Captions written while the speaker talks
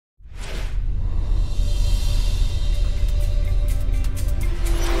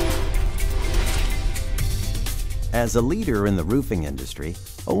As a leader in the roofing industry,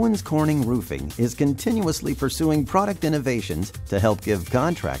 Owens Corning Roofing is continuously pursuing product innovations to help give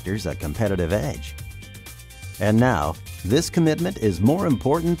contractors a competitive edge. And now, this commitment is more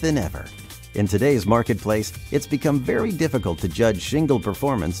important than ever. In today's marketplace, it's become very difficult to judge shingle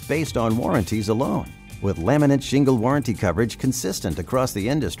performance based on warranties alone. With laminate shingle warranty coverage consistent across the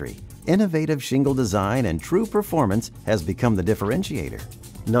industry, innovative shingle design and true performance has become the differentiator.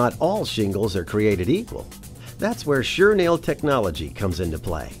 Not all shingles are created equal. That's where SureNail technology comes into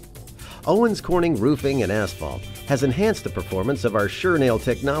play. Owens Corning Roofing and Asphalt has enhanced the performance of our SureNail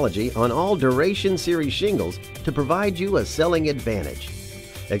technology on all Duration Series shingles to provide you a selling advantage.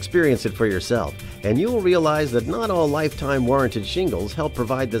 Experience it for yourself, and you'll realize that not all lifetime warranted shingles help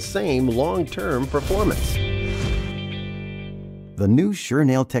provide the same long-term performance. The new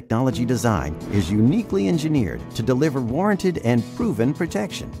SureNail technology design is uniquely engineered to deliver warranted and proven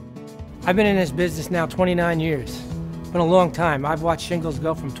protection. I've been in this business now 29 years. It's been a long time. I've watched shingles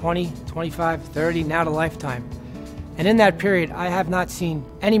go from 20, 25, 30, now to lifetime. And in that period, I have not seen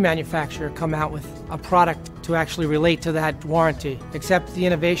any manufacturer come out with a product to actually relate to that warranty, except the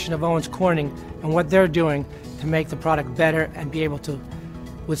innovation of Owens Corning and what they're doing to make the product better and be able to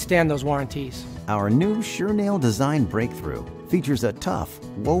withstand those warranties. Our new SureNail design breakthrough features a tough,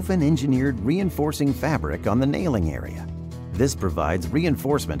 woven engineered reinforcing fabric on the nailing area. This provides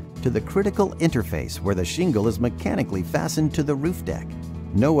reinforcement to the critical interface where the shingle is mechanically fastened to the roof deck.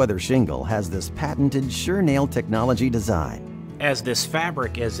 No other shingle has this patented SureNail technology design. As this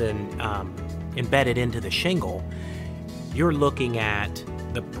fabric is embedded into the shingle, you're looking at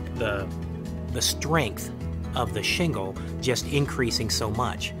the strength of the shingle just increasing so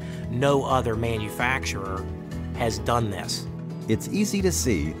much. No other manufacturer has done this. It's easy to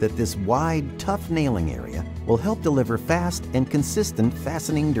see that this wide, tough nailing area will help deliver fast and consistent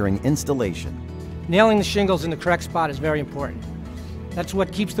fastening during installation. Nailing the shingles in the correct spot is very important. That's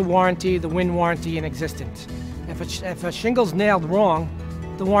what keeps the warranty, the wind warranty, in existence. If a shingle's nailed wrong,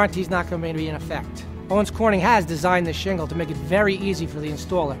 the warranty's not going to be in effect. Owens Corning has designed this shingle to make it very easy for the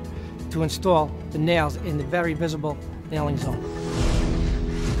installer to install the nails in the very visible nailing zone.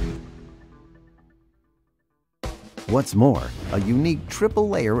 What's more, a unique triple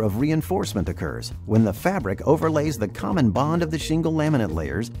layer of reinforcement occurs when the fabric overlays the common bond of the shingle laminate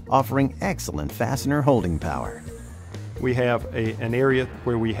layers, offering excellent fastener holding power. We have an area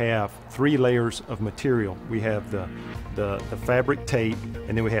where we have 3 layers of material. We have the fabric tape,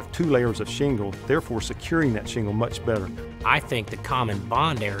 and then we have 2 layers of shingle, therefore securing that shingle much better. I think the common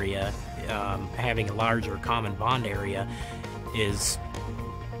bond area, having a larger common bond area, is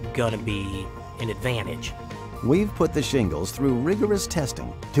going to be an advantage. We've put the shingles through rigorous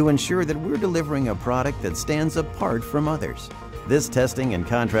testing to ensure that we're delivering a product that stands apart from others. This testing and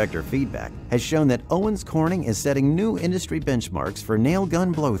contractor feedback has shown that Owens Corning is setting new industry benchmarks for nail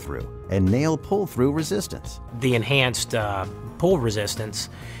gun blow-through and nail pull-through resistance. The enhanced pull resistance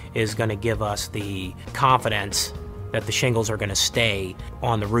is going to give us the confidence that the shingles are going to stay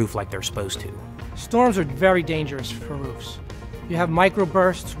on the roof like they're supposed to. Storms are very dangerous for roofs. You have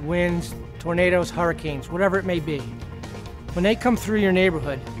microbursts, winds, tornadoes, hurricanes, whatever it may be. When they come through your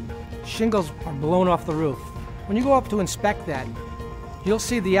neighborhood, shingles are blown off the roof. When you go up to inspect that, you'll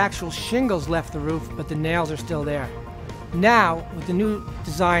see the actual shingles left the roof, but the nails are still there. Now, with the new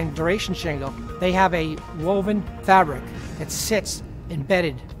design Duration Shingle, they have a woven fabric that sits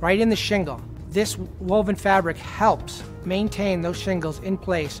embedded right in the shingle. This woven fabric helps maintain those shingles in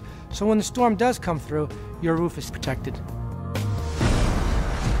place, so when the storm does come through, your roof is protected.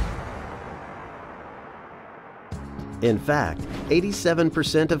 In fact,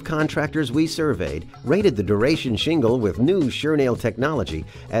 87% of contractors we surveyed rated the Duration Shingle with new SureNail technology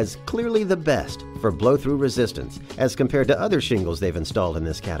as clearly the best for blow-through resistance as compared to other shingles they've installed in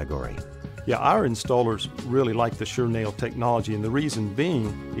this category. Yeah, our installers really like the SureNail technology, and the reason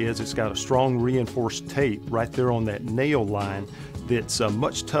being is it's got a strong reinforced tape right there on that nail line that's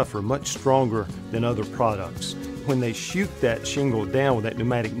much tougher, much stronger than other products. When they shoot that shingle down with that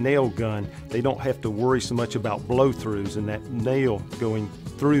pneumatic nail gun, they don't have to worry so much about blow-throughs and that nail going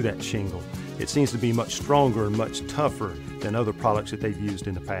through that shingle. It seems to be much stronger and much tougher than other products that they've used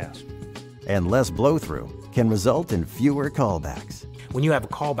in the past. And less blow-through can result in fewer callbacks. When you have a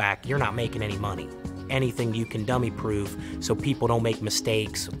callback, you're not making any money. Anything you can dummy-proof so people don't make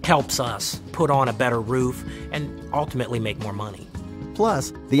mistakes helps us put on a better roof and ultimately make more money.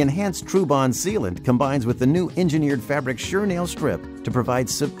 Plus, the enhanced TruBond sealant combines with the new engineered fabric SureNail strip to provide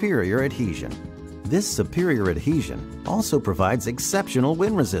superior adhesion. This superior adhesion also provides exceptional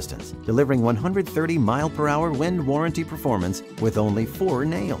wind resistance, delivering 130 mile-per-hour wind warranty performance with only 4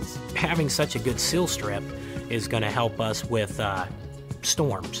 nails. Having such a good seal strip is going to help us with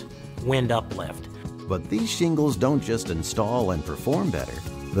storms, wind uplift. But these shingles don't just install and perform better.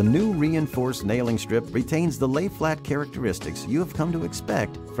 The new reinforced nailing strip retains the lay-flat characteristics you have come to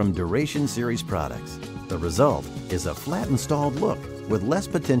expect from Duration Series products. The result is a flat installed look with less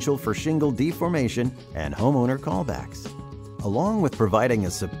potential for shingle deformation and homeowner callbacks. Along with providing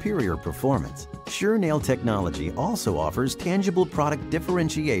a superior performance, SureNail technology also offers tangible product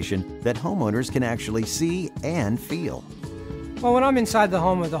differentiation that homeowners can actually see and feel. Well, when I'm inside the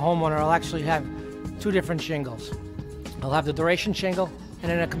home with the homeowner, I'll actually have two different shingles. I'll have the Duration shingle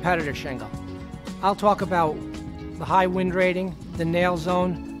and then a competitor shingle. I'll talk about the high wind rating, the nail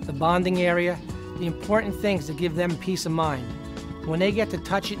zone, the bonding area, the important things to give them peace of mind. When they get to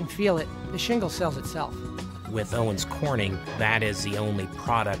touch it and feel it, the shingle sells itself. With Owens Corning, that is the only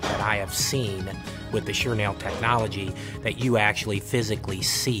product that I have seen with the SureNail technology that you actually physically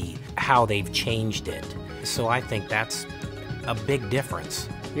see how they've changed it. So I think that's a big difference.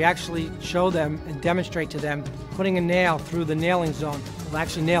 We actually show them and demonstrate to them putting a nail through the nailing zone will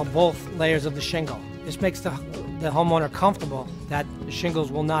actually nail both layers of the shingle. This makes the homeowner comfortable that the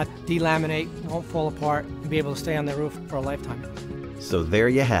shingles will not delaminate, won't fall apart, and be able to stay on their roof for a lifetime. So there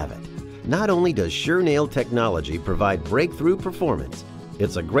you have it. Not only does SureNail technology provide breakthrough performance,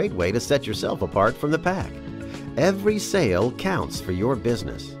 it's a great way to set yourself apart from the pack. Every sale counts for your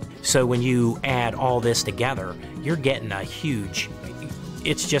business. So when you add all this together, you're getting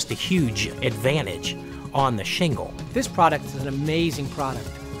it's just a huge advantage on the shingle. This product is an amazing product.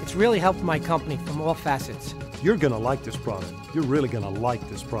 It's really helped my company from all facets. You're going to like this product. You're really going to like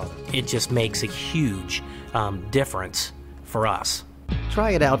this product. It just makes a huge difference for us.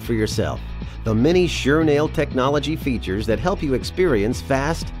 Try it out for yourself. The many SureNail technology features that help you experience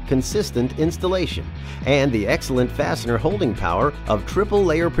fast, consistent installation and the excellent fastener holding power of triple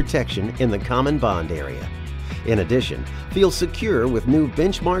layer protection in the common bond area. In addition, feel secure with new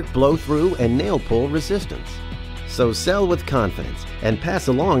benchmark blow-through and nail pull resistance. So sell with confidence and pass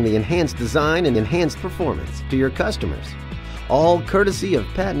along the enhanced design and enhanced performance to your customers. All courtesy of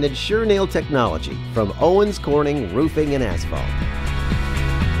patented SureNail technology from Owens Corning Roofing and Asphalt.